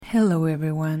Hello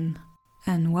everyone,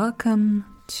 and welcome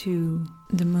to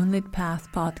the Moonlit Path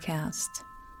podcast,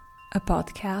 a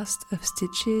podcast of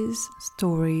stitches,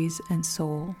 stories, and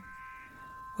soul,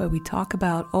 where we talk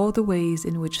about all the ways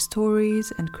in which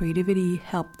stories and creativity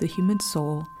help the human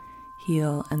soul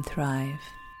heal and thrive.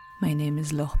 My name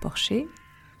is Laure Porcher,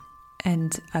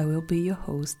 and I will be your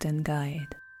host and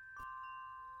guide.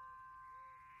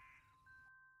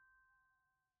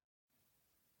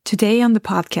 Today on the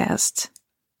podcast,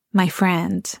 my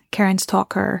friend, Karen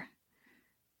Stalker,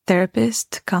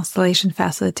 therapist, constellation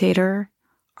facilitator,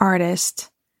 artist,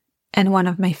 and one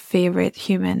of my favorite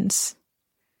humans.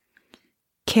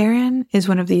 Karen is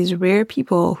one of these rare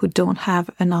people who don't have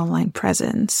an online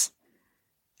presence.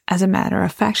 As a matter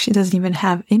of fact, she doesn't even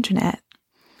have internet.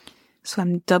 So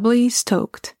I'm doubly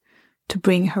stoked to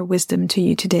bring her wisdom to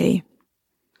you today.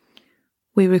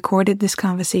 We recorded this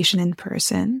conversation in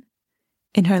person,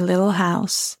 in her little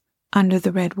house, under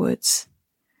the redwoods,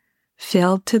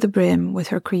 filled to the brim with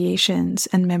her creations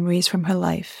and memories from her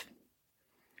life.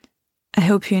 I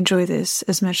hope you enjoy this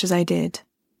as much as I did.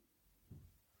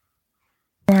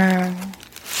 Wow.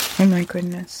 Oh my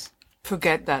goodness.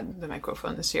 Forget that the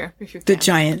microphone is here. If you can. The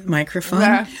giant microphone?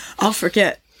 Yeah. I'll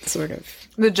forget, sort of.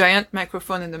 The giant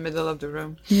microphone in the middle of the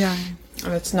room. Yeah.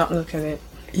 Let's not look at it.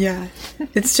 Yeah.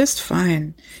 It's just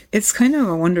fine. It's kind of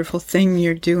a wonderful thing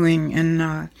you're doing, and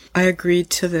I agreed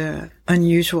to the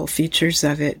unusual features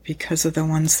of it because of the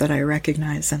ones that I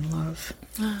recognize and love.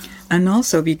 Oh. And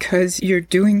also because you're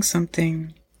doing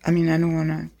something, I mean, I don't want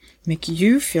to make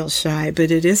you feel shy,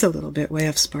 but it is a little bit way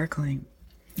of sparkling.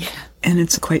 Yeah. And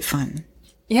it's quite fun.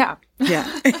 Yeah. Yeah.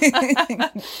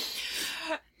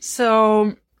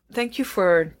 So, thank you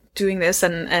for doing this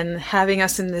and having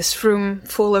us in this room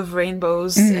full of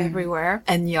rainbows everywhere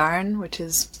and yarn, which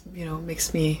is,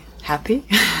 makes me happy.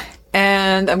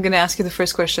 And I'm going to ask you the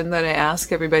first question that I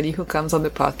ask everybody who comes on the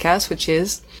podcast, which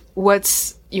is,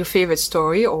 what's your favorite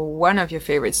story or one of your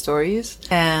favorite stories,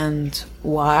 and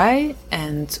why,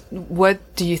 and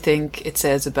what do you think it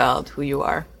says about who you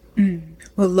are?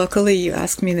 Well, luckily you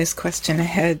asked me this question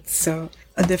ahead, so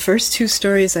the first two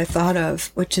stories I thought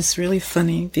of, which is really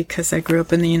funny because I grew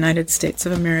up in the United States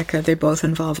of America, they both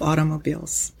involve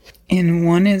automobiles. And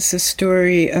one is a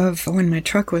story of when my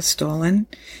truck was stolen,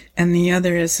 and the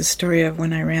other is a story of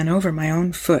when I ran over my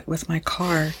own foot with my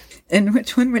car. And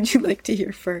which one would you like to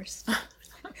hear first?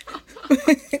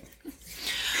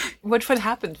 What would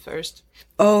happen first?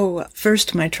 Oh,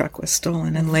 first my truck was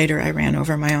stolen, and later I ran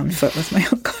over my own foot with my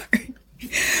own car.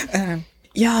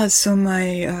 So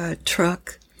my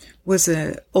truck was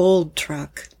an old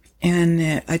truck,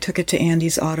 and I took it to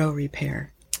Andy's Auto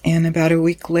Repair. And about a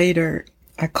week later,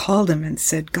 I called him and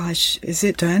said, "Gosh, is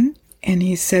it done?" And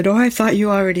he said, "Oh, I thought you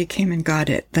already came and got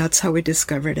it." That's how we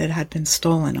discovered it had been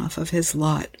stolen off of his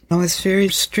lot. I was very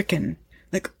stricken.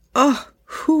 Like, oh,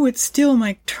 who would steal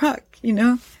my truck,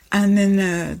 And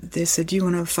then they said, "Do you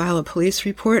want to file a police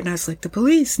report?" And I was like, "The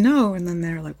police? No." And then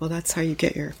they're like, "Well, that's how you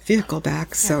get your vehicle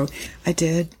back." So I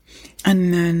did.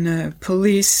 And then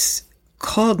police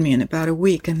called me in about a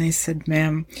week, and they said,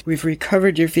 "Ma'am, we've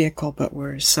recovered your vehicle, but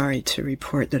we're sorry to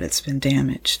report that it's been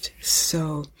damaged."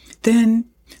 So then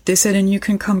they said, "And you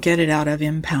can come get it out of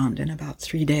impound in about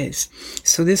 3 days."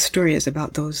 So this story is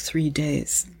about those 3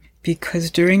 days. Because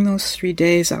during those 3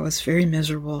 days, I was very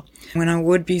miserable. When I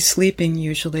would be sleeping,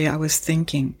 usually I was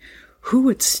thinking, who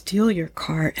would steal your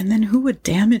car? And then who would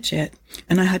damage it?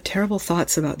 And I had terrible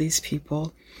thoughts about these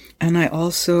people. And I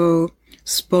also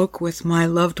spoke with my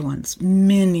loved ones,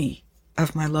 many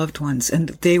of my loved ones, and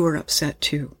they were upset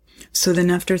too. So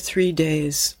then after 3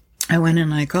 days, I went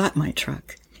and I got my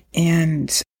truck.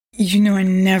 And, I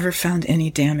never found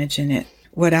any damage in it.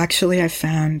 What actually I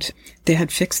found, they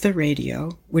had fixed the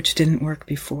radio, which didn't work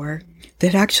before.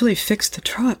 They'd actually fixed the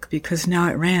truck because now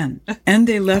it ran. And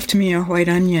they left me a white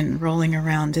onion rolling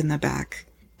around in the back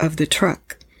of the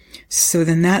truck. So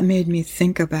then that made me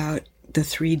think about the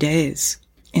 3 days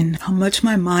and how much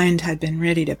my mind had been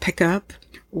ready to pick up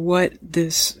what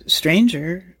this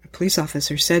stranger, a police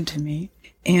officer, said to me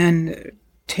and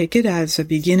take it as a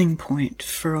beginning point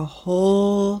for a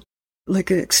whole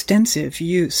an extensive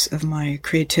use of my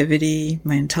creativity,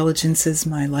 my intelligences,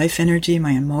 my life energy,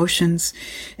 my emotions.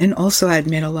 And also I'd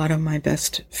made a lot of my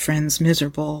best friends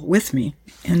miserable with me.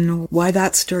 And why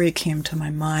that story came to my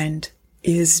mind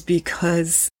is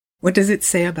because, what does it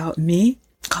say about me?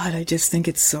 God, I just think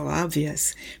it's so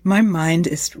obvious. My mind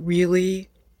is really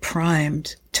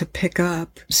primed to pick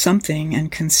up something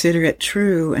and consider it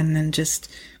true and then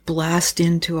just blast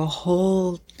into a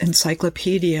whole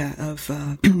encyclopedia of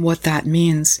what that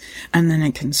means, and then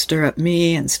it can stir up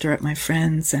me and stir up my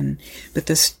friends. But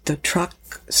the truck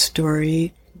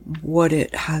story, what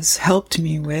it has helped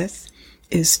me with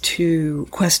is to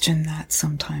question that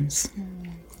sometimes.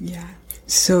 Yeah.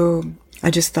 So I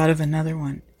just thought of another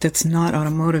one that's not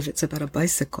automotive. It's about a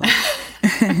bicycle.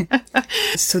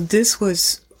 So this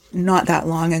was not that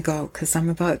long ago, because I'm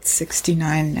about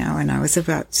 69 now, and I was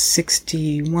about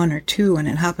 61 or 2 when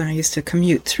it happened. I used to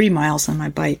commute 3 miles on my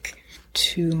bike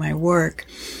to my work,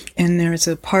 and there's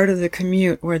a part of the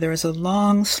commute where there was a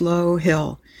long, slow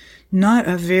hill. Not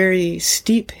a very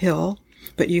steep hill,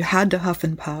 but you had to huff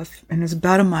and puff, and it was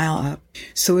about a mile up.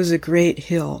 So it was a great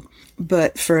hill.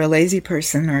 But for a lazy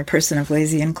person or a person of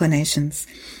lazy inclinations,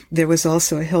 there was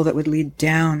also a hill that would lead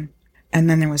down, and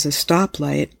then there was a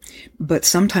stoplight, but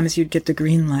sometimes you'd get the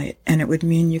green light, and it would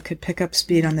mean you could pick up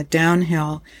speed on the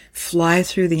downhill, fly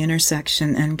through the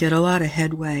intersection, and get a lot of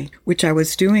headway, which I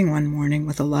was doing one morning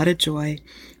with a lot of joy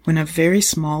when a very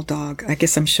small dog, I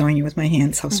guess I'm showing you with my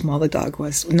hands how small the dog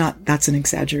was. That's an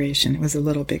exaggeration. It was a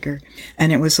little bigger.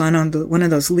 And it was on one of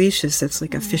those leashes that's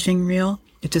like a fishing reel.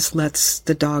 It just lets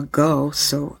the dog go.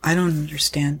 So I don't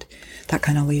understand that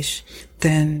kind of leash.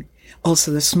 Then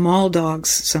also the small dogs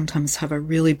sometimes have a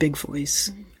really big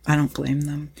voice. I don't blame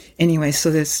them. Anyway,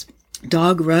 so this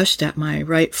dog rushed at my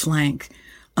right flank,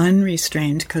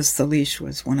 unrestrained, because the leash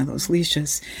was one of those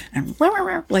leashes, and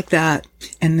like that.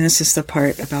 And this is the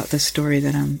part about the story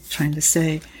that I'm trying to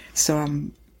say. So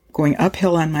I'm going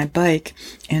uphill on my bike,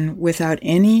 and without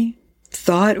any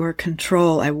thought or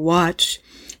control, I watch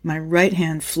my right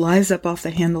hand flies up off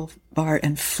the handlebar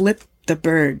and flip the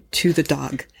bird to the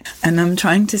dog. And I'm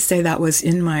trying to say that was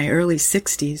in my early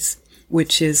 60s,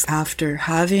 which is after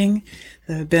having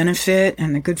the benefit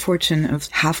and the good fortune of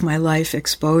half my life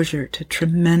exposure to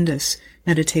tremendous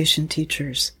meditation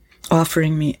teachers,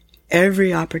 offering me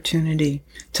every opportunity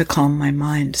to calm my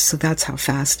mind. So that's how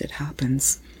fast it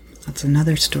happens. That's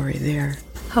another story there.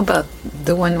 How about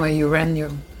the one where you ran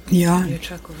your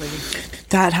truck over you?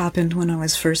 That happened when I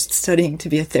was first studying to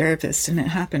be a therapist, and it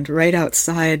happened right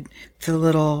outside the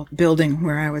little building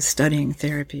where I was studying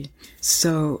therapy.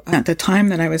 So at the time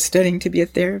that I was studying to be a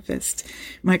therapist,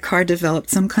 my car developed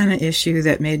some kind of issue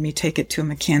that made me take it to a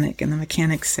mechanic, and the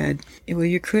mechanic said, well,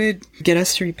 you could get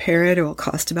us to repair it. It will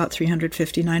cost about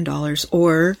 $359,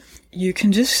 or you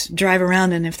can just drive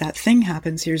around, and if that thing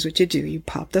happens, here's what you do. You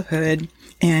pop the hood,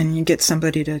 and you get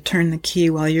somebody to turn the key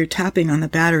while you're tapping on the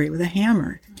battery with a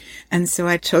hammer. And so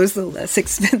I chose the less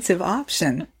expensive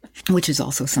option, which is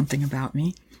also something about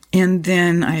me. And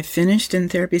then I finished in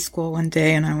therapy school one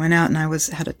day, and I went out, and I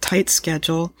had a tight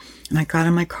schedule, and I got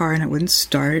in my car and it wouldn't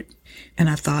start. And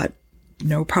I thought,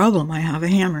 no problem, I have a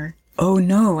hammer. Oh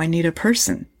no, I need a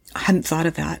person. I hadn't thought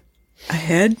of that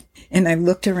ahead. And I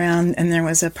looked around, and there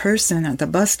was a person at the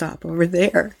bus stop over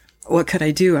there. What could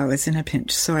I do? I was in a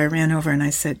pinch. So I ran over and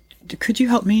I said, could you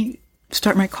help me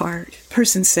start my car? The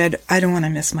person said, I don't want to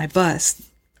miss my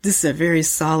bus. This is a very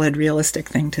solid, realistic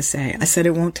thing to say. I said,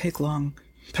 it won't take long.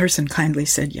 The person kindly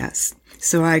said yes.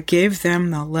 So I gave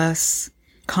them the less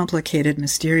complicated,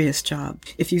 mysterious job.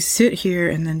 If you sit here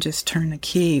and then just turn the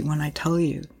key when I tell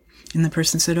you. And the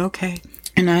person said, okay.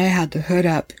 And I had the hood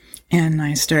up, and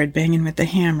I started banging with the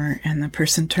hammer, and the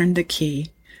person turned the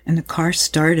key, and the car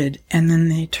started, and then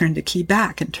they turned the key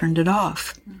back and turned it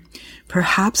off.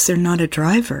 Perhaps they're not a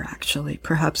driver, actually.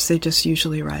 Perhaps they just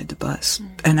usually ride the bus,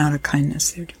 and out of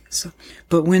kindness they're doing so.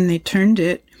 But when they turned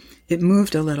it, it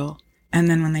moved a little, and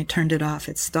then when they turned it off,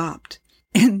 it stopped.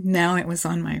 And now it was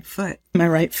on my foot, my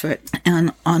right foot.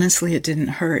 And honestly, it didn't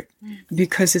hurt,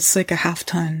 because it's like a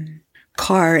half-ton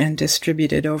car and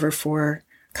distributed over 4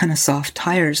 kind of soft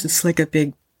tires. It's like a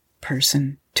big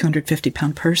person,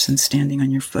 250-pound person standing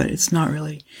on your foot. It's not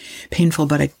really painful,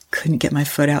 but I couldn't get my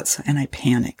foot out, and I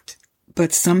panicked.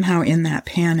 But somehow in that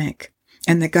panic,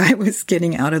 and the guy was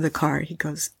getting out of the car, he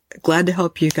goes, glad to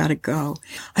help you, gotta go.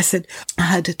 I said, I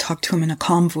had to talk to him in a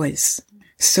calm voice.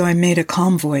 So I made a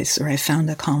calm voice, or I found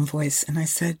a calm voice, and I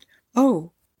said,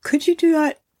 oh, could you do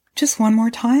that just one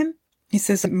more time? He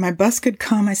says, my bus could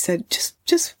come. I said,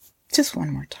 just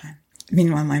one more time.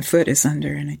 Meanwhile, my foot is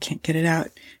under and I can't get it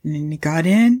out. And then he got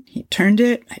in, he turned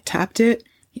it, I tapped it,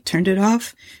 he turned it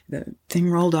off. The thing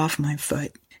rolled off my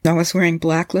foot. I was wearing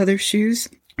black leather shoes.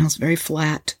 It was very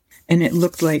flat. And it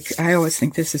looked like, I always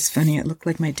think this is funny, it looked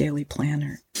like my daily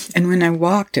planner. And when I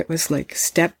walked, it was like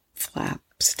step, flap.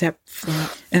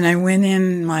 And I went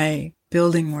in my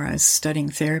building where I was studying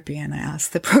therapy, and I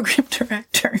asked the program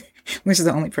director, which is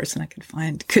the only person I could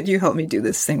find, could you help me do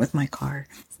this thing with my car?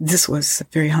 This was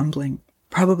very humbling.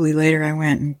 probably later I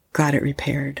went and got it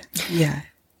repaired. Yeah.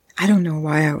 I don't know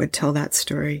why I would tell that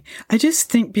story. I just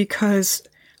think because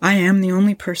I am the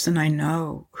only person I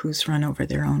know who's run over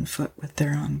their own foot with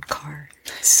their own car.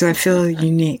 So I feel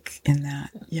unique in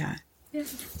that. Yeah.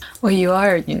 Well, you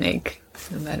are unique,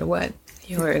 no matter what.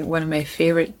 You're one of my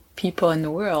favorite people in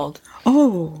the world.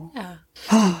 Oh. Yeah.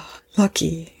 Oh,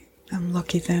 lucky. I'm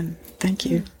lucky then. Thank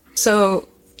you. So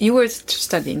you were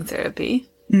studying therapy.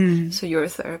 So you're a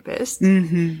therapist.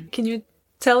 Mm-hmm. Can you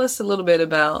tell us a little bit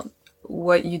about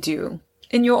what you do?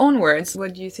 In your own words,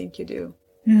 what do you think you do?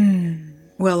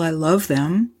 Well, I love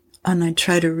them, and I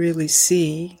try to really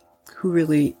see who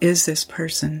really is this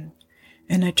person,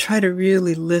 and I try to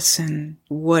really listen,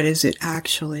 what is it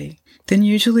actually? Then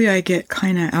usually I get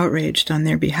kind of outraged on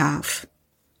their behalf.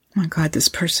 Oh my God, this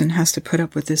person has to put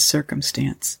up with this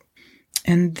circumstance.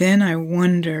 And then I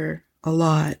wonder a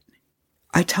lot.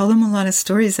 I tell them a lot of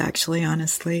stories, actually,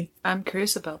 honestly. I'm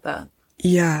curious about that.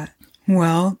 Yeah.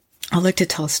 Well, I'd like to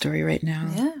tell a story right now.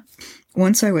 Yeah.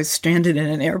 Once I was stranded in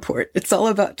an airport. It's all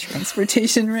about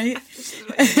transportation, right?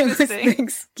 It was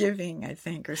Thanksgiving, I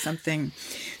think, or something.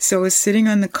 So I was sitting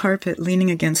on the carpet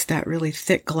leaning against that really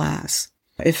thick glass.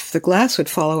 If the glass would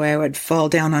fall away, I would fall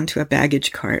down onto a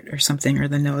baggage cart or something, or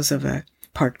the nose of a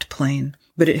parked plane.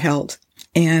 But it held.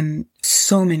 And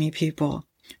so many people.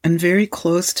 And very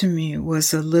close to me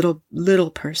was a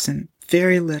little person,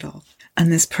 very little.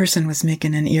 And this person was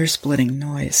making an ear-splitting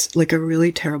noise, like a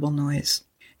really terrible noise.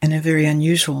 And a very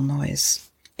unusual noise.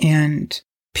 And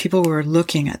people were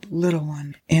looking at the little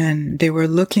one, and they were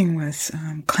looking with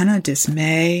kind of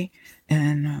dismay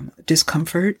and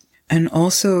discomfort. And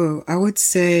also, I would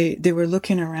say they were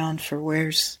looking around for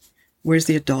where's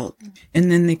the adult.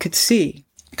 And then they could see,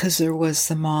 because there was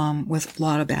the mom with a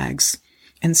lot of bags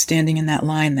and standing in that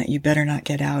line that you better not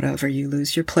get out of or you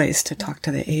lose your place to talk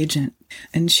to the agent.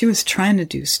 And she was trying to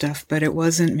do stuff, but it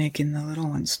wasn't making the little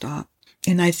one stop.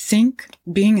 And I think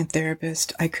being a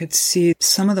therapist, I could see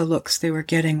some of the looks they were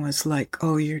getting was like,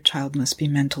 oh, your child must be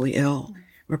mentally ill,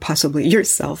 or possibly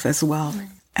yourself as well.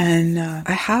 And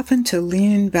I happened to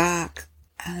lean back,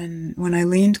 and when I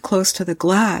leaned close to the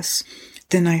glass,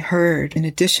 then I heard, in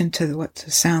addition to the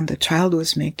sound the child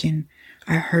was making,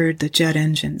 I heard the jet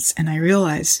engines, and I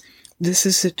realized this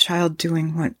is a child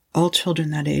doing what all children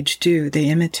that age do. They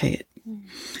imitate.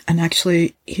 And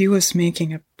actually, he was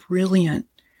making a brilliant,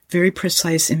 very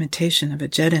precise imitation of a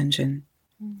jet engine.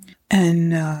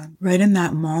 And right in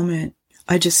that moment,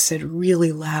 I just said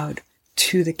really loud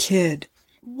to the kid,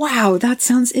 wow, that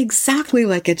sounds exactly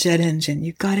like a jet engine.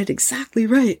 You got it exactly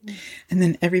right. And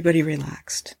then everybody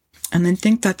relaxed. And I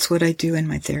think that's what I do in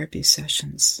my therapy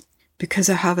sessions, because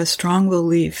I have a strong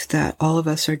belief that all of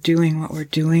us are doing what we're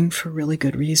doing for really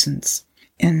good reasons.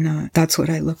 And that's what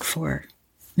I look for.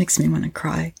 Makes me want to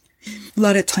cry. A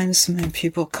lot of times when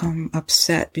people come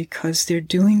upset because they're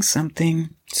doing something,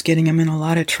 it's getting them in a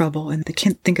lot of trouble, and they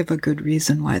can't think of a good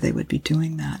reason why they would be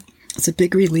doing that. It's a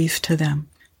big relief to them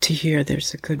to hear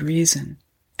there's a good reason.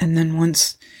 And then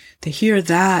once they hear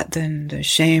that, then the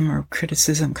shame or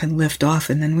criticism can lift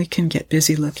off, and then we can get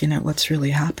busy looking at what's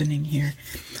really happening here.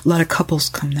 A lot of couples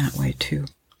come that way too.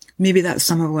 Maybe that's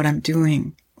some of what I'm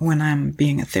doing when I'm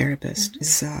being a therapist,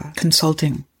 is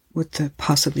consulting with the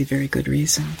possibly very good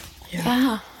reason.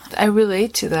 Yeah, I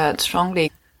relate to that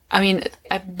strongly. I mean,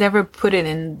 I've never put it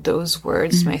in those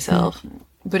words myself,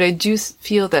 but I do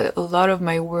feel that a lot of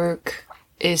my work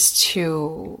is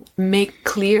to make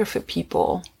clear for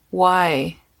people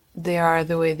why they are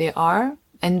the way they are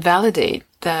and validate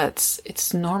that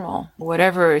it's normal,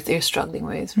 whatever they're struggling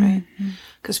with, right?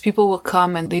 Because people will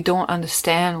come and they don't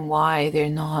understand why they're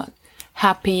not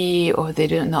happy, or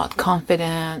they're not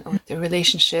confident, or their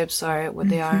relationships are what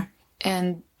they are.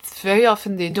 And very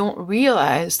often they don't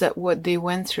realize that what they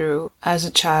went through as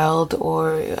a child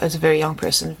or as a very young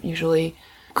person usually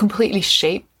completely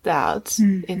shaped that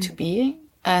into being,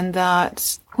 and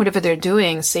that whatever they're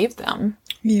doing saved them.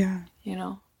 Yeah. You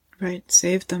know? Right.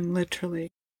 Saved them,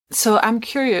 literally. So I'm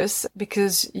curious,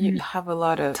 because you have a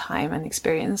lot of time and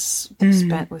experience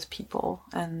spent with people,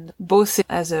 and both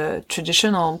as a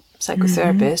traditional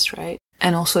psychotherapist, right?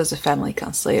 And also as a family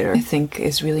counselor, I think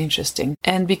is really interesting.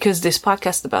 And because this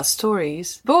podcast about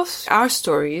stories, both our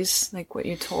stories, like what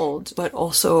you told, but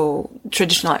also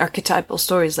traditional archetypal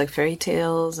stories like fairy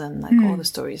tales and like all the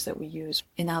stories that we use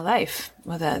in our life,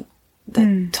 or that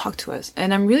talk to us.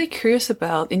 And I'm really curious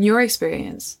about, in your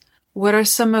experience, what are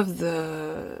some of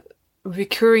the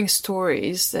recurring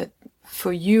stories that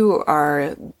for you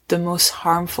are the most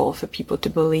harmful for people to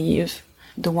believe,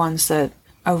 the ones that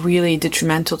are really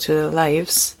detrimental to their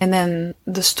lives, and then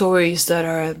the stories that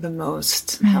are the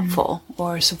most helpful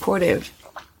or supportive?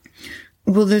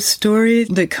 Well, the story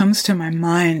that comes to my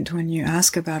mind when you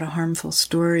ask about a harmful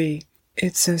story,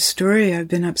 it's a story I've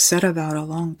been upset about a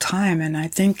long time, and I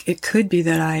think it could be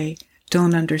that I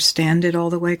don't understand it all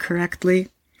the way correctly,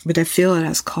 but I feel it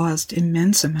has caused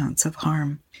immense amounts of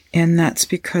harm. And that's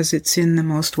because it's in the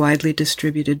most widely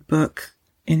distributed book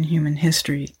in human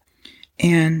history.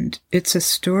 And it's a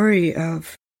story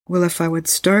of, well, if I would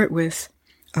start with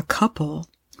a couple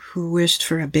who wished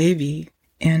for a baby,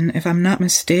 and if I'm not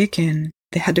mistaken,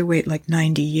 they had to wait like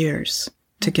 90 years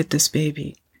to get this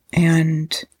baby.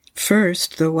 And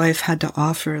first, the wife had to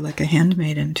offer like a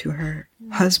handmaiden to her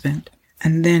husband.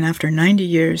 And then after 90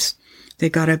 years, they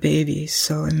got a baby.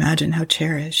 So imagine how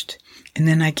cherished. And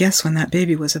then I guess when that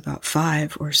baby was about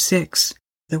 5 or 6,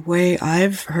 the way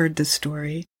I've heard the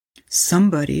story,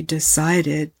 somebody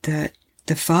decided that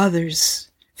the father's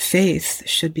faith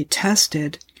should be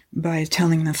tested by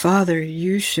telling the father,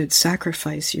 you should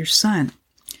sacrifice your son.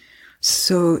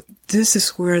 So this is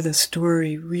where the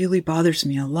story really bothers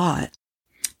me a lot.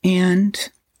 And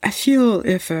I feel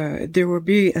if there will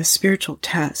be a spiritual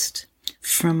test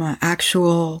from an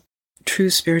actual true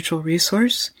spiritual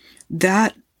resource,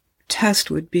 that test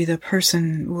would be the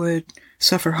person would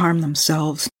suffer harm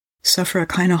themselves, suffer a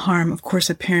kind of harm. Of course,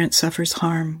 a parent suffers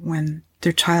harm when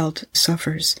their child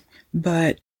suffers.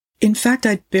 But in fact,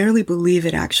 I barely believe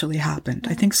it actually happened.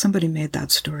 I think somebody made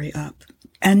that story up.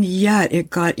 And yet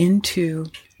it got into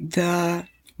the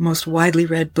most widely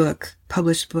read book,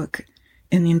 published book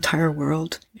in the entire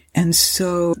world. And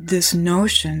so this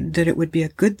notion that it would be a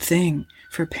good thing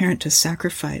for a parent to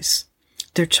sacrifice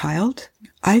their child,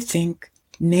 I think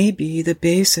may be the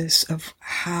basis of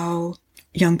how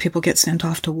young people get sent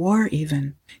off to war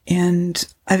even. And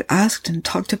I've asked and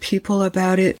talked to people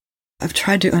about it. I've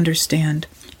tried to understand,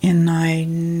 and I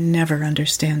never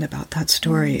understand about that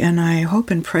story. And I hope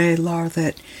and pray, Laura,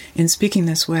 that in speaking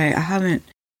this way, I haven't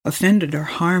offended or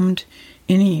harmed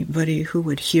anybody who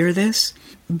would hear this.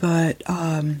 But,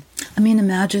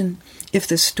 imagine if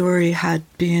the story had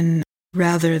been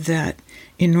rather that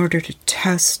in order to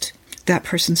test that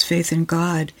person's faith in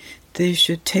God, they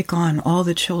should take on all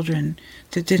the children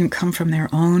that didn't come from their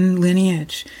own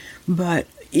lineage, but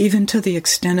even to the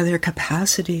extent of their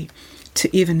capacity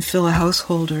to even fill a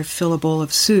household or fill a bowl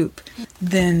of soup,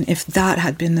 then if that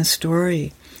had been the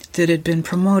story that had been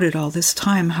promoted all this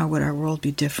time, how would our world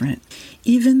be different?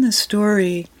 Even the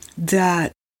story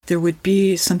that there would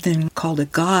be something called a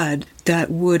God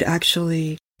that would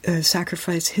actually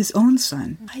sacrifice his own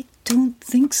son. I don't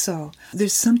think so.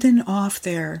 There's something off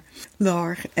there,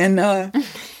 Laura. And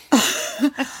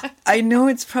I know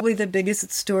it's probably the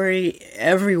biggest story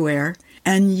everywhere,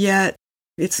 and yet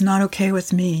it's not okay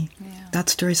with me. Yeah. That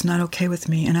story's not okay with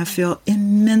me, and I feel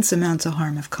immense amounts of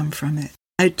harm have come from it.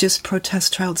 I just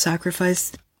protest child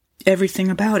sacrifice, everything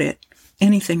about it,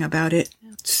 anything about it.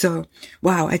 Yeah. So,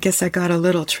 wow, I guess I got a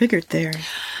little triggered there.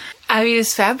 I mean,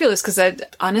 it's fabulous because I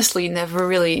honestly never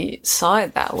really saw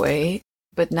it that way.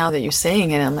 But now that you're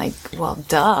saying it, I'm like, well,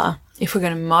 duh. If we're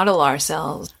going to model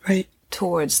ourselves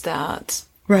towards that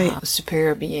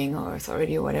superior being or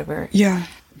authority or whatever,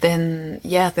 then,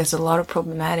 there's a lot of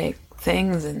problematic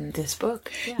things in this book.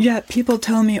 Yeah, people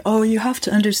tell me, oh, you have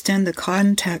to understand the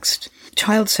context.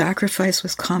 Child sacrifice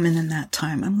was common in that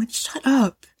time. I'm like, shut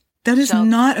up. That is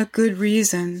not a good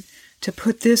reason to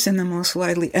put this in the most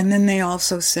widely. And then they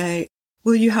also say,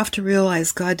 well, you have to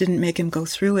realize God didn't make him go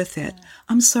through with it.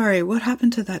 I'm sorry, what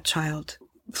happened to that child?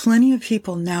 Plenty of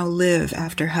people now live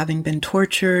after having been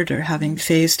tortured or having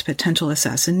faced potential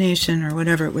assassination or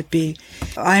whatever it would be.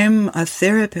 I'm a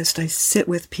therapist. I sit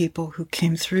with people who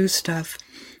came through stuff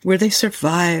where they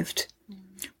survived,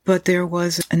 but there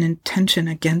was an intention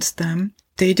against them.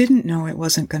 They didn't know it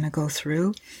wasn't going to go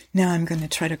through. Now I'm going to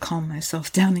try to calm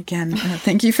myself down again.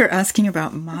 Thank you for asking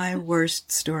about my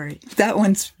worst story. That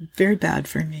one's very bad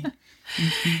for me.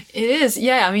 Mm-hmm. It is.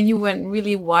 Yeah. I mean, you went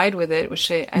really wide with it, which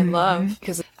I love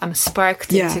because I'm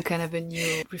sparked into kind of a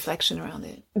new reflection around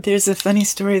it. There's a funny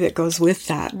story that goes with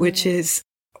that, which is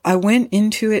I went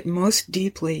into it most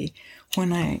deeply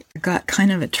when I got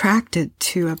kind of attracted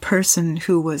to a person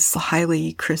who was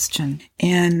highly Christian.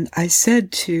 And I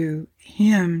said to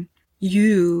him,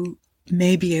 you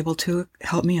may be able to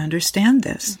help me understand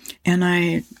this. And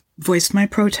I voiced my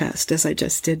protest as I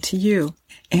just did to you.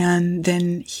 And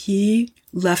then he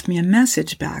left me a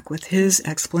message back with his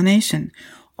explanation.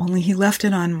 only he left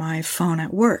it on my phone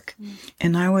at work.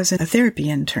 And I was a therapy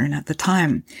intern at the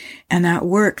time. And at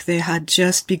work, they had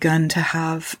just begun to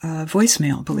have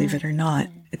voicemail, believe it or not.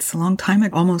 It's a long time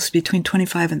ago, almost between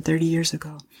 25 and 30 years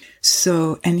ago.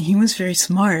 So, and he was very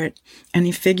smart, and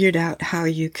he figured out how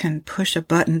you can push a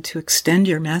button to extend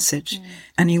your message.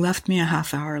 And he left me a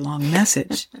half-hour-long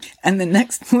message. And the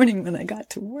next morning when I got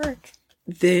to work,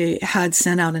 they had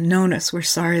sent out a notice. We're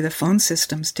sorry, the phone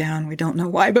system's down. We don't know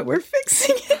why, but we're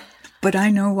fixing it. But I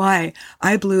know why.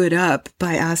 I blew it up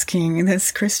by asking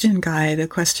this Christian guy the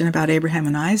question about Abraham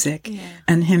and Isaac,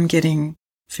 and him getting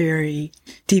very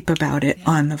deep about it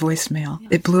on the voicemail.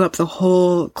 It blew up the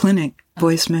whole clinic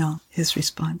voicemail, his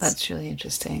response. That's really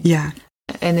interesting. Yeah.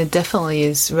 And it definitely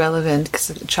is relevant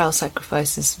because child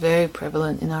sacrifice is very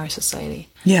prevalent in our society.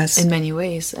 Yes. In many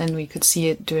ways. And we could see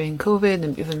it during COVID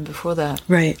and even before that.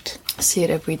 Right. See it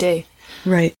every day.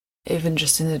 Right. Even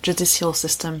just in the judicial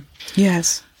system.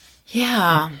 Yes.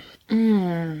 Yeah.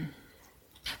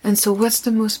 And so what's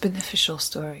the most beneficial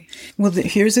story? Well,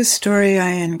 here's a story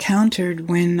I encountered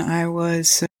when I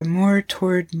was more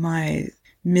toward my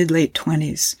mid-late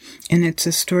 20s. And it's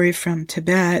a story from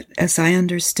Tibet. As I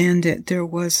understand it, there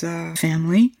was a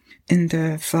family, and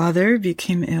the father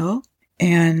became ill.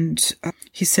 And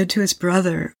he said to his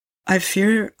brother, I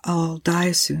fear I'll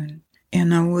die soon.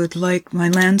 And I would like, my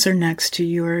lands are next to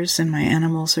yours, and my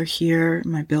animals are here,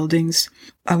 my buildings.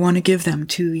 I want to give them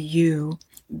to you.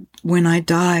 When I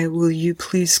die, will you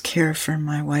please care for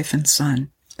my wife and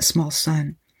son, a small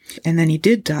son? And then he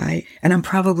did die. And I'm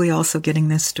probably also getting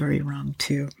this story wrong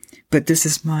too, but this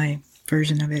is my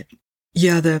version of it.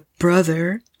 Yeah, the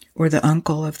brother or the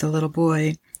uncle of the little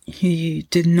boy, he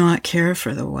did not care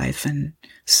for the wife and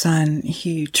son.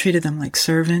 He treated them like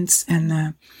servants, and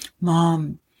the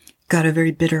mom got a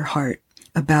very bitter heart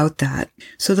about that.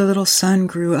 So the little son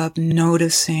grew up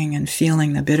noticing and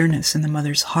feeling the bitterness in the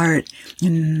mother's heart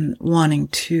and wanting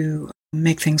to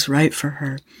make things right for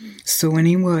her. So when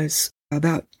he was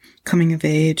about coming of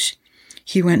age,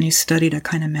 he went and he studied a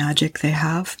kind of magic they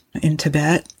have in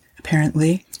Tibet,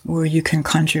 apparently, where you can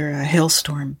conjure a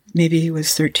hailstorm. Maybe he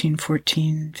was 13,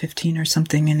 14, 15 or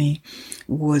something, and he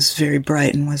was very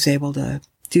bright and was able to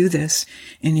do this,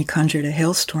 and he conjured a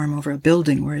hailstorm over a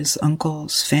building where his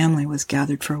uncle's family was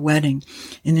gathered for a wedding.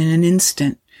 And in an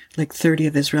instant, like 30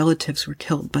 of his relatives were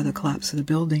killed by the collapse of the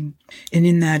building. And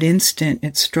in that instant,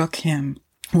 it struck him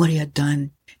what he had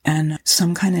done. And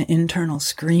some kind of internal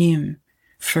scream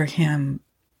for him.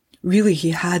 Really, he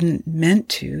hadn't meant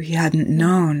to. He hadn't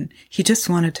known. He just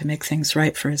wanted to make things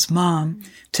right for his mom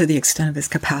to the extent of his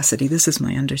capacity. This is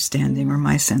my understanding, or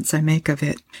my sense I make of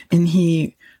it. And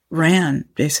he ran,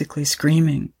 basically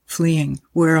screaming, fleeing,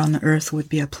 where on the earth would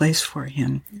be a place for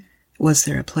him. Was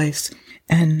there a place?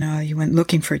 And he went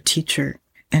looking for a teacher.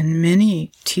 And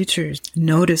many teachers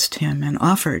noticed him and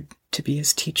offered to be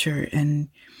his teacher. And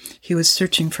he was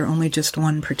searching for only just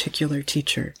one particular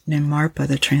teacher named Marpa,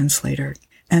 the translator.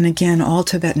 And again, all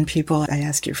Tibetan people, I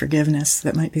ask your forgiveness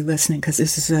that might be listening, because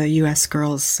this is a U.S.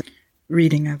 girl's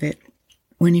reading of it.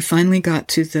 When he finally got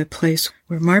to the place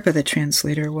where Marpa, the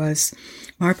translator, was,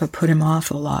 Marpa put him off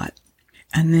a lot.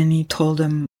 And then he told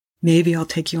him, maybe I'll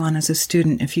take you on as a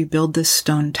student if you build this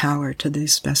stone tower to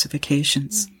these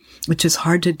specifications, which is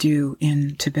hard to do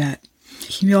in Tibet.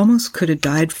 He almost could have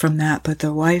died from that, but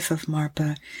the wife of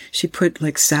Marpa, she put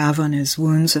like salve on his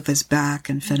wounds of his back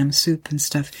and fed him soup and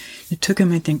stuff. It took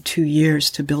him, I think, 2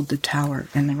 years to build the tower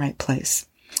in the right place.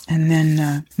 And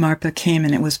then Marpa came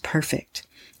and it was perfect.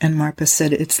 And Marpa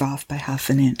said, it's off by half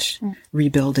an inch.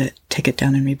 Rebuild it, take it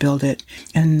down and rebuild it.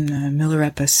 And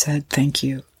Milarepa said, thank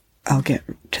you. I'll get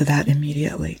to that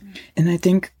immediately. And I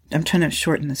think, I'm trying to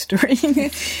shorten the story,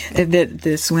 that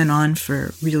this went on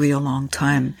for really a long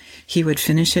time. He would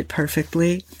finish it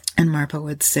perfectly, and Marpa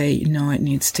would say, no, it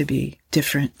needs to be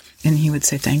different. And he would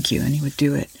say, thank you, and he would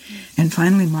do it. And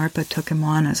finally, Marpa took him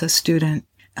on as a student.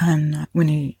 And when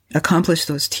he accomplished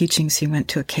those teachings, he went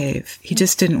to a cave. He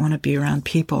just didn't want to be around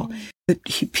people. But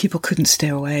people couldn't stay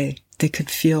away. They could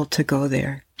feel to go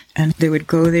there. And they would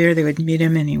go there, they would meet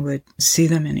him, and he would see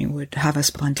them, and he would have a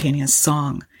spontaneous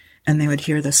song. And they would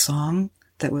hear the song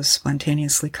that was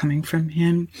spontaneously coming from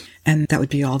him, and that would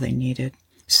be all they needed.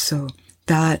 So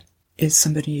that is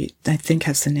somebody, I think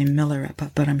has the name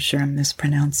Milarepa, but I'm sure I'm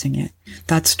mispronouncing it.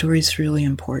 That story is really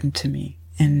important to me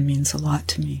and means a lot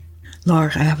to me.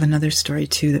 Laura, I have another story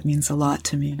too that means a lot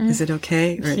to me. Is it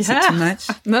okay, or is it too much?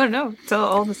 No. Tell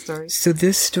all the stories. So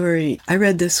this story, I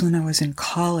read this when I was in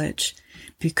college,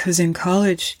 because in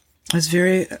college I was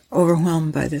very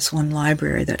overwhelmed by this one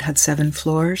library that had 7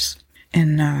 floors.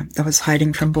 And I was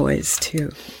hiding from boys,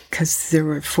 too, because there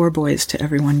were 4 boys to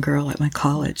every 1 girl at my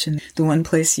college. And the one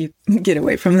place you could get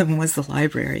away from them was the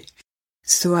library.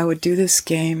 So I would do this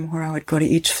game where I would go to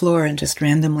each floor and just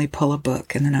randomly pull a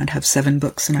book. And then I'd have 7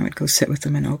 books, and I would go sit with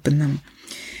them and open them.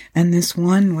 And this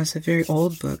one was a very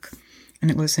old book.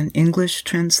 And it was an English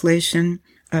translation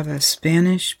of a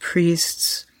Spanish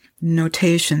priest's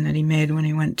notation that he made when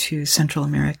he went to Central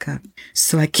America.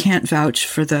 So I can't vouch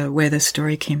for the way the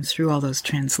story came through all those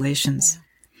translations.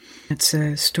 Yeah. It's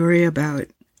a story about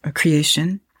a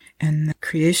creation, and the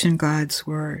creation gods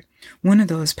were one of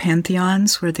those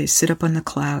pantheons where they sit up on the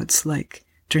clouds, like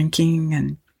drinking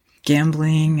and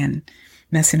gambling and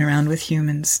messing around with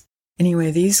humans.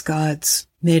 Anyway, these gods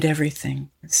made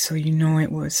everything. So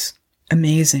it was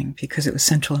amazing because it was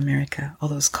Central America, all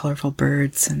those colorful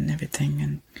birds and everything,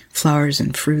 and flowers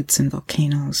and fruits and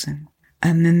volcanoes.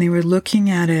 And then they were looking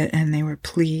at it and they were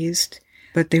pleased,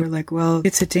 but they were like, well,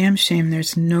 it's a damn shame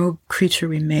there's no creature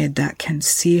we made that can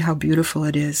see how beautiful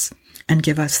it is and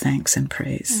give us thanks and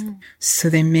praise. So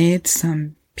they made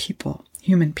some people,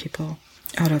 human people,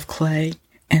 out of clay,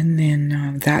 and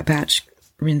then that batch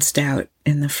rinsed out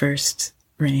in the first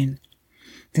rain.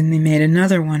 Then they made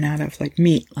another one out of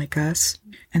meat, like us.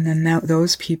 And then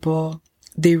those people,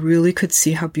 they really could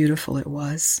see how beautiful it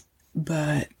was.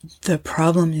 But the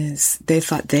problem is they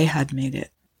thought they had made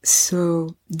it.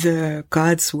 So the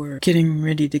gods were getting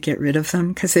ready to get rid of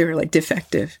them because they were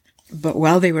defective. But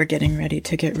while they were getting ready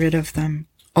to get rid of them,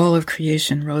 all of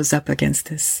creation rose up against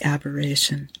this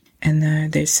aberration.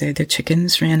 And they say the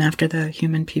chickens ran after the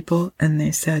human people. And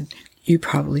they said, you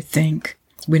probably think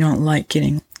we don't like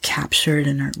getting captured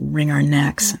and wring our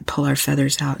necks and pull our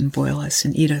feathers out and boil us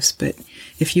and eat us. But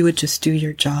if you would just do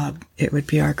your job, it would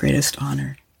be our greatest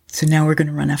honor. So now we're going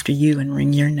to run after you and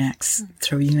wring your necks,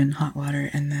 throw you in hot water.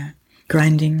 And the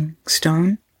grinding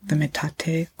stone, the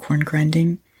metate, corn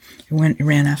grinding, it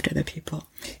ran after the people.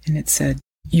 And it said,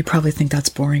 you probably think that's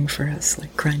boring for us,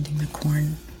 grinding the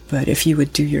corn. But if you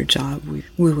would do your job,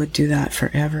 we would do that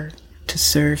forever to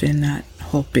serve in that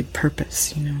whole big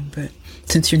purpose, But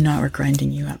since you're not, we're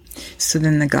grinding you up. So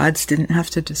then the gods didn't have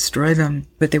to destroy them,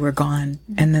 but they were gone.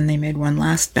 And then they made one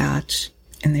last batch,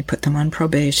 and they put them on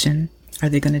probation. Are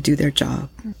they going to do their job?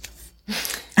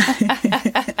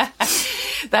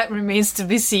 That remains to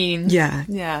be seen. Yeah.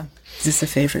 Yeah. This is a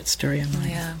favorite story of mine.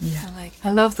 Yeah.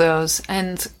 I love those.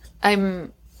 And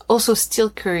I'm also still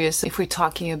curious if we're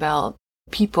talking about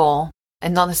people,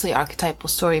 and not necessarily archetypal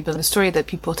story, but the story that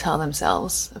people tell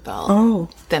themselves about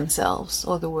themselves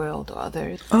or the world or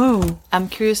others. I'm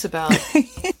curious about...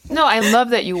 No, I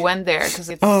love that you went there because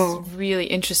it's really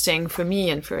interesting for me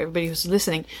and for everybody who's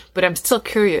listening. But I'm still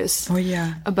curious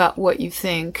about what you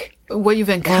think, what you've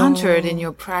encountered in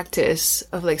your practice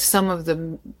of some of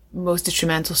the most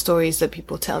detrimental stories that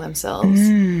people tell themselves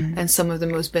and some of the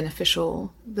most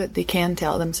beneficial that they can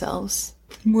tell themselves.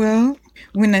 Well,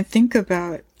 when I think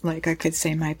about, I could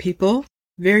say my people,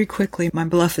 very quickly my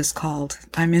bluff is called.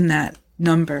 I'm in that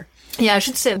number. Yeah, I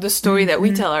should say the story that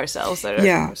we tell ourselves.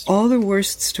 All the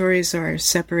worst stories are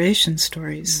separation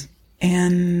stories.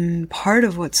 And part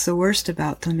of what's the worst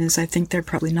about them is I think they're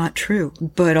probably not true.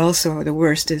 But also the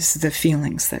worst is the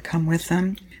feelings that come with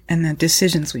them and the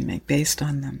decisions we make based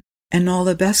on them. And all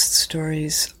the best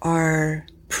stories are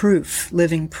proof,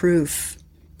 living proof,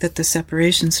 that the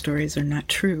separation stories are not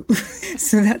true.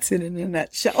 So that's it in a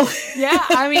nutshell. Yeah,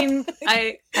 I mean,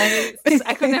 I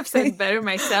couldn't have said better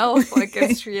myself.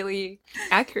 It's really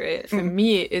accurate for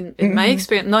me in my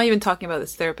experience. Not even talking about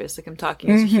this therapist, I'm talking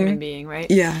as a human being, right?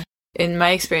 Yeah. In my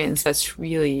experience, that's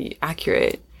really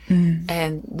accurate.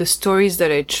 And the stories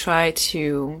that I try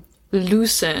to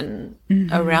loosen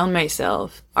around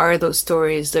myself are those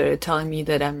stories that are telling me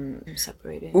that I'm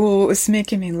separated. Well, what's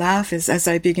making me laugh is as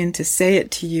I begin to say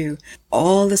it to you,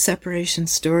 all the separation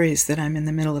stories that I'm in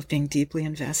the middle of being deeply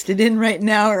invested in right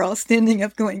now are all standing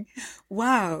up going,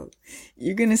 wow,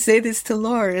 you're going to say this to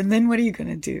Laura, and then what are you going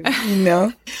to do?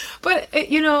 But,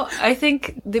 I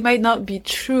think they might not be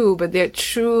true, but they're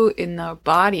true in our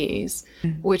bodies,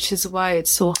 which is why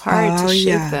it's so hard to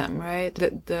shape them, right?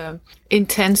 The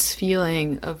intense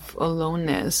feeling of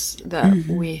aloneness that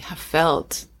we have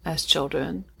felt as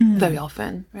children very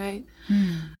often, right?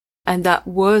 And that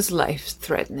was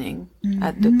life-threatening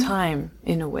at the time,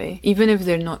 in a way. Even if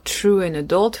they're not true in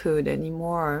adulthood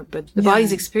anymore, but the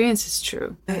body's experience is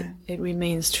true. It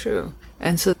remains true.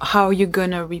 And so how are you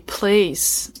going to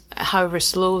replace, however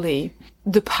slowly,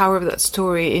 the power of that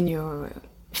story in your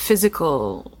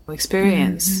physical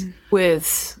experience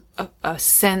with a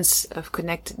sense of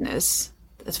connectedness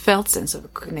a felt sense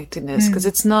of connectedness, because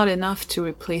it's not enough to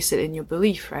replace it in your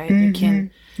belief, right? You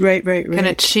can right. kind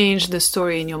of change the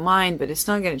story in your mind, but it's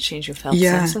not going to change your felt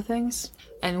sense of things.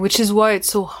 And which is why it's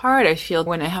so hard, I feel,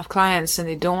 when I have clients and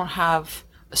they don't have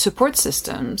support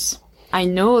systems. I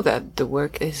know that the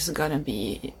work is going to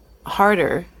be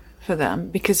harder for them,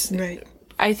 because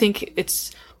I think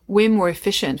it's way more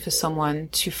efficient for someone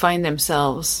to find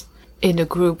themselves in a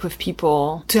group of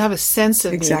people, to have a sense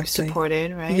of being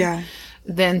supported, right? Yeah.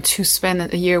 Than to spend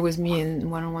a year with me in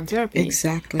one-on-one therapy.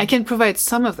 Exactly. I can provide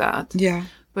some of that. Yeah.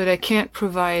 But I can't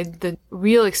provide the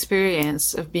real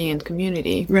experience of being in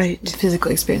community. Right. The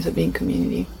physical experience of being in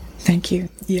community. Thank you.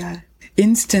 Yeah.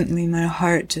 Instantly, my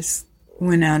heart just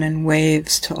went out in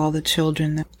waves to all the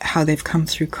children, how they've come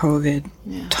through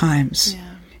COVID times.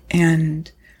 Yeah.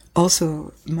 And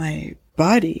also my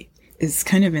body is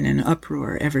kind of in an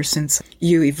uproar ever since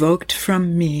you evoked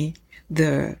from me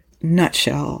the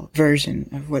nutshell version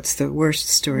of what's the worst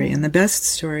story and the best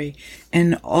story.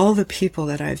 And all the people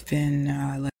that I've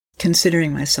been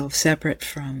considering myself separate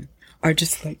from are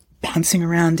just like bouncing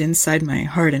around inside my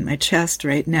heart and my chest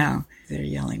right now. They're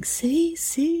yelling, see,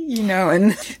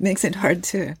 and it makes it hard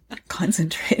to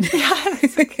concentrate.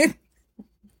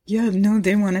 Yeah, no,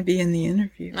 they want to be in the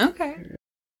interview. Okay.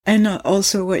 And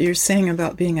also what you're saying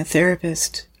about being a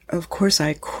therapist, of course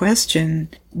I question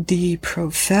the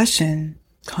profession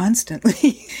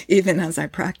constantly, even as I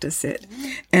practice it.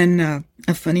 And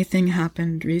a funny thing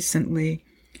happened recently.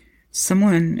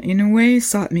 Someone, in a way,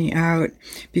 sought me out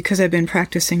because I've been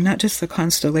practicing not just the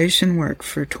constellation work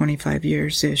for 25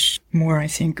 years-ish, more, I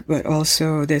think, but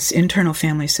also this internal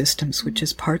family systems, which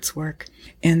is parts work.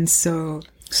 And so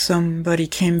somebody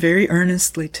came very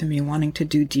earnestly to me wanting to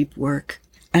do deep work.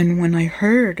 And when I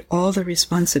heard all the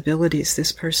responsibilities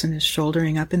this person is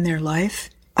shouldering up in their life,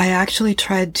 I actually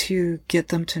tried to get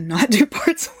them to not do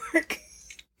parts work.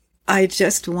 I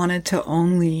just wanted to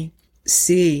only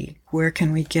see where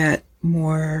can we get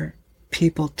more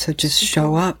people to just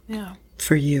show up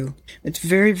for you. It's a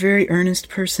very, very earnest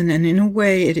person. And in a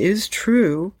way, it is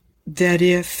true that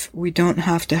if we don't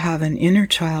have to have an inner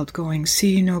child going,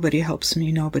 see, nobody helps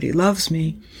me, nobody loves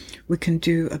me, we can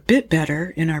do a bit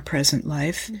better in our present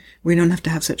life. We don't have to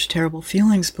have such terrible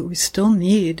feelings, but we still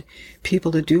need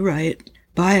people to do right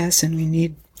by us, and we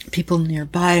need people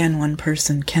nearby, and one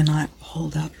person cannot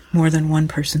hold up more than one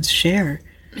person's share.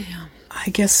 Yeah. I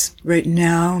guess right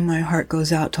now my heart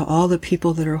goes out to all the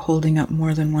people that are holding up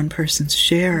more than one person's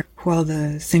share while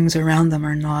the things around them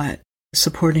are not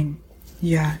supporting.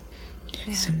 Yeah.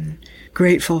 So I'm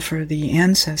grateful for the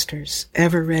ancestors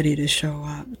ever ready to show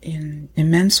up in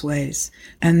immense ways.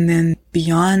 And then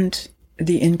beyond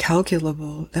the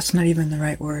incalculable, that's not even the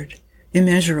right word,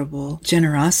 immeasurable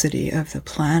generosity of the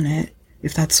planet,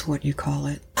 if that's what you call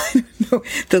it. I don't know,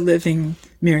 the living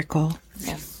miracle.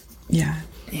 Yeah. Yeah.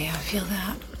 Yeah, I feel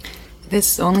that.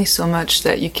 There's only so much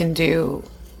that you can do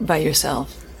by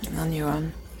yourself, on your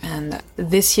own. And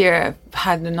this year I've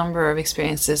had a number of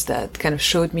experiences that kind of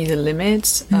showed me the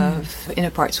limits of inner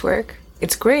parts work.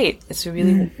 It's great. It's a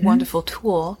really wonderful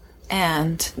tool.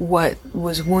 And what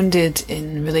was wounded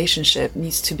in relationship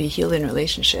needs to be healed in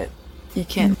relationship. You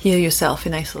can't heal yourself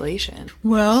in isolation.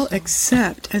 Well,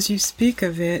 except as you speak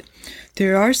of it,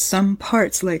 there are some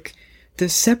parts like the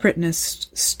separateness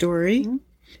story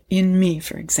in me,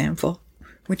 for example,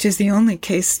 which is the only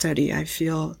case study I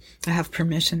feel I have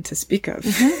permission to speak of.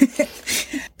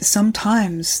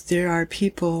 Sometimes there are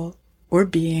people or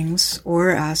beings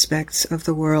or aspects of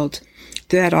the world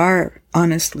that are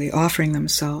honestly offering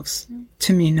themselves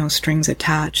to me, no strings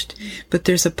attached. But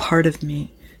there's a part of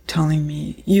me telling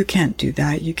me, you can't do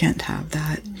that, you can't have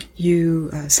that, you,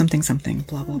 something,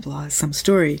 blah, blah, blah, some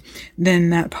story. Then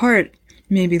that part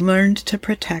maybe learned to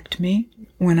protect me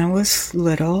when I was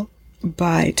little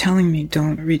by telling me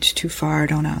don't reach too far,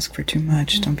 don't ask for too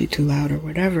much, don't be too loud or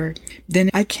whatever. Then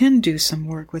I can do some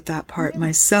work with that part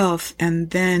myself,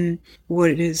 and then what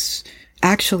is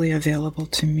actually available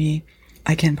to me,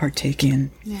 I can partake in.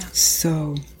 Yeah.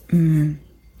 So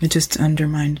it just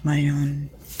undermined my own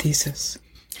thesis.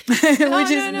 No.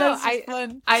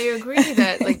 I agree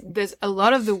that like there's a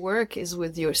lot of the work is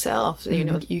with yourself. You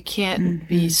know, you can't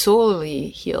be solely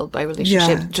healed by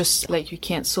relationship, just like you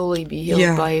can't solely be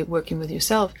healed by working with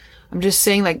yourself. I'm just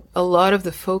saying, like, a lot of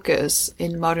the focus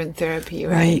in modern therapy,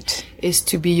 right, is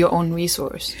to be your own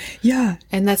resource. Yeah.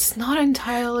 And that's not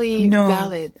entirely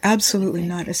valid. Absolutely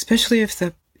not, especially if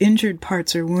the injured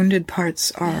parts or wounded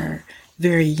parts are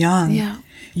very young.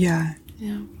 Yeah.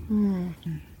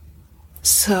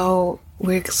 So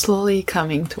we're slowly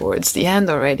coming towards the end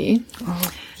already.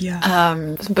 Oh,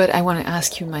 yeah. But I want to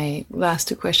ask you my last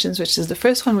two questions, which is the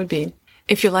first one would be,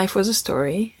 If your life was a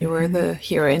story, you were the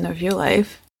heroine of your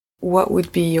life, what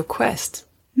would be your quest?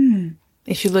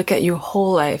 If you look at your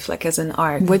whole life, like as an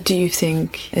arc, what do you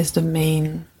think is the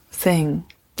main thing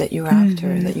that you're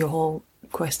after, that your whole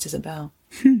quest is about?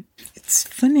 It's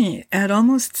funny. At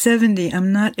almost 70,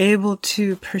 I'm not able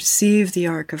to perceive the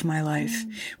arc of my life.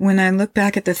 When I look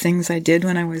back at the things I did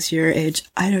when I was your age,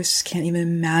 I just can't even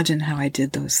imagine how I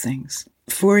did those things.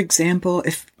 For example,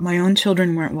 if my own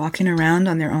children weren't walking around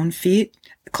on their own feet,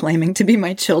 claiming to be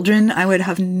my children, I would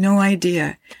have no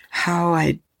idea how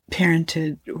I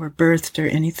parented or birthed or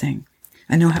anything.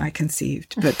 I know how I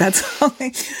conceived, but that's all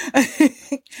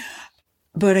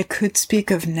But I could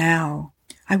speak of now.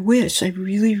 I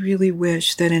really, really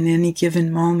wish that in any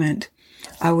given moment,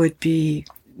 I would be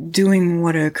doing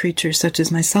what a creature such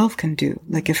as myself can do.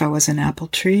 Like if I was an apple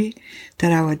tree,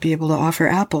 that I would be able to offer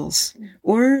apples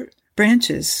or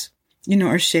branches,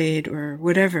 or shade or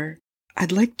whatever. I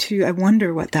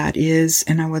wonder what that is,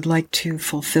 and I would like to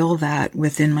fulfill that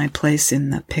within my place in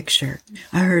the picture.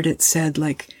 I heard it said,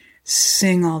 like,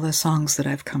 sing all the songs that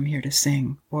I've come here to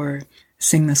sing, or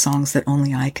sing the songs that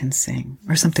only I can sing,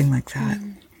 or something like that.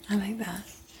 I like that.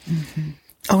 Mm-hmm.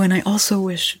 Oh, and I also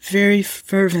wish very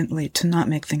fervently to not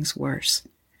make things worse.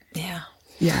 Yeah.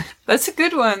 Yeah. That's a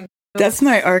good one. That's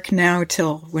my arc now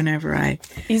till whenever I...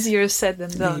 Easier said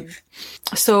than done.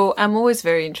 So I'm always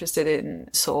very interested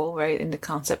in soul, right? In the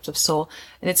concept of soul.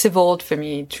 And it's evolved for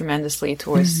me tremendously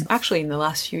towards, actually in the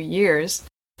last few years.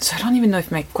 So I don't even know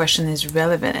if my question is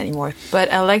relevant anymore. But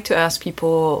I like to ask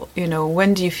people,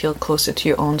 when do you feel closer to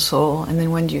your own soul? And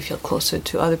then when do you feel closer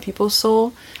to other people's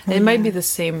soul? And it might be the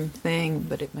same thing,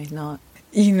 but it might not.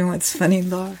 You know what's funny,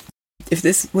 Laura? If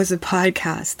this was a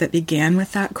podcast that began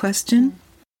with that question...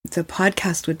 the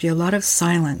podcast would be a lot of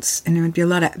silence, and it would be a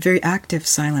lot of very active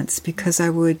silence, because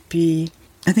I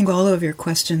think all of your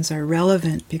questions are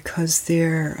relevant because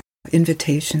they're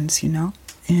invitations,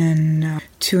 And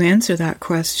to answer that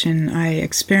question, I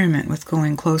experiment with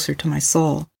going closer to my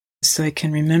soul so I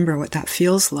can remember what that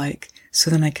feels like,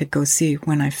 so then I could go see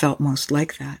when I felt most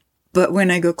like that. But when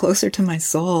I go closer to my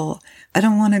soul, I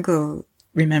don't want to go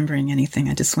remembering anything.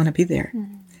 I just want to be there.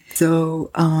 So,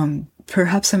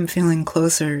 perhaps I'm feeling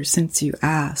closer, since you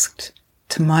asked,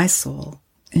 to my soul,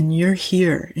 and you're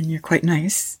here, and you're quite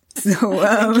nice. So,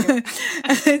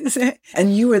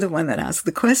 and you were the one that asked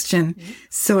the question.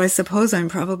 So I suppose I'm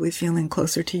probably feeling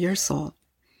closer to your soul.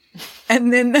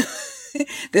 And then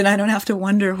I don't have to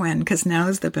wonder when, because now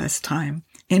is the best time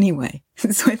anyway.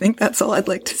 So I think that's all I'd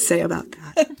like to say about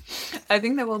that. I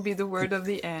think that will be the word of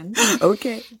the end.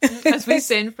 Okay. As we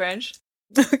say in French.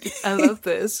 Okay. I love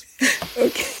this.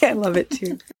 Okay, I love it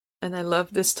too. And I love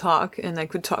this talk, and I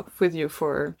could talk with you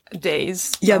for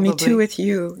days. Yeah, probably. Me too with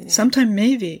you. Yeah. Sometime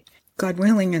maybe, God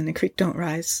willing, and the creek don't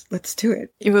rise. Let's do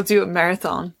it. You will do a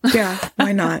marathon. Yeah,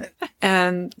 why not?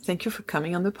 And thank you for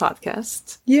coming on the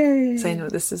podcast. Yay. Because I know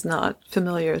this is not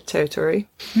familiar territory.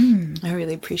 I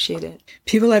really appreciate it.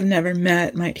 People I've never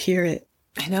met might hear it.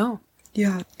 I know.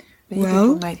 Yeah. Many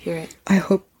people might hear it. I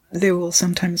hope they will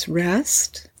sometimes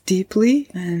rest deeply,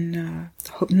 and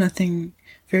hope nothing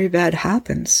very bad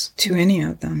happens to any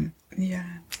of them.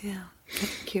 Yeah. Yeah.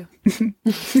 Thank you.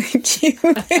 Thank you.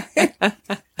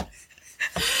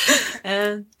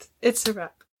 And it's a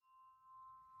wrap.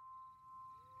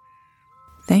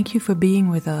 Thank you for being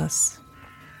with us.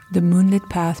 The Moonlit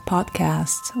Path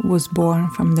podcast was born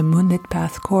from the Moonlit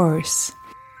Path course,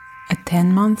 a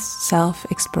 10-month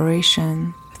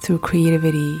self-exploration through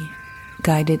creativity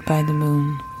guided by the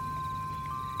moon.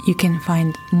 You can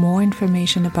find more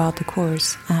information about the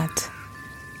course at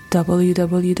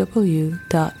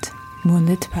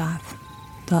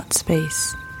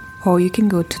www.moonlitpath.space, or you can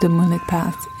go to the Moonlit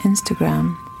Path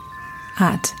Instagram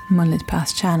at Moonlit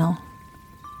Path Channel.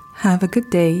 Have a good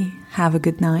day, have a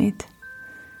good night,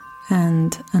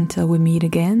 and until we meet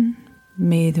again,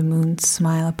 may the moon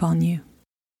smile upon you.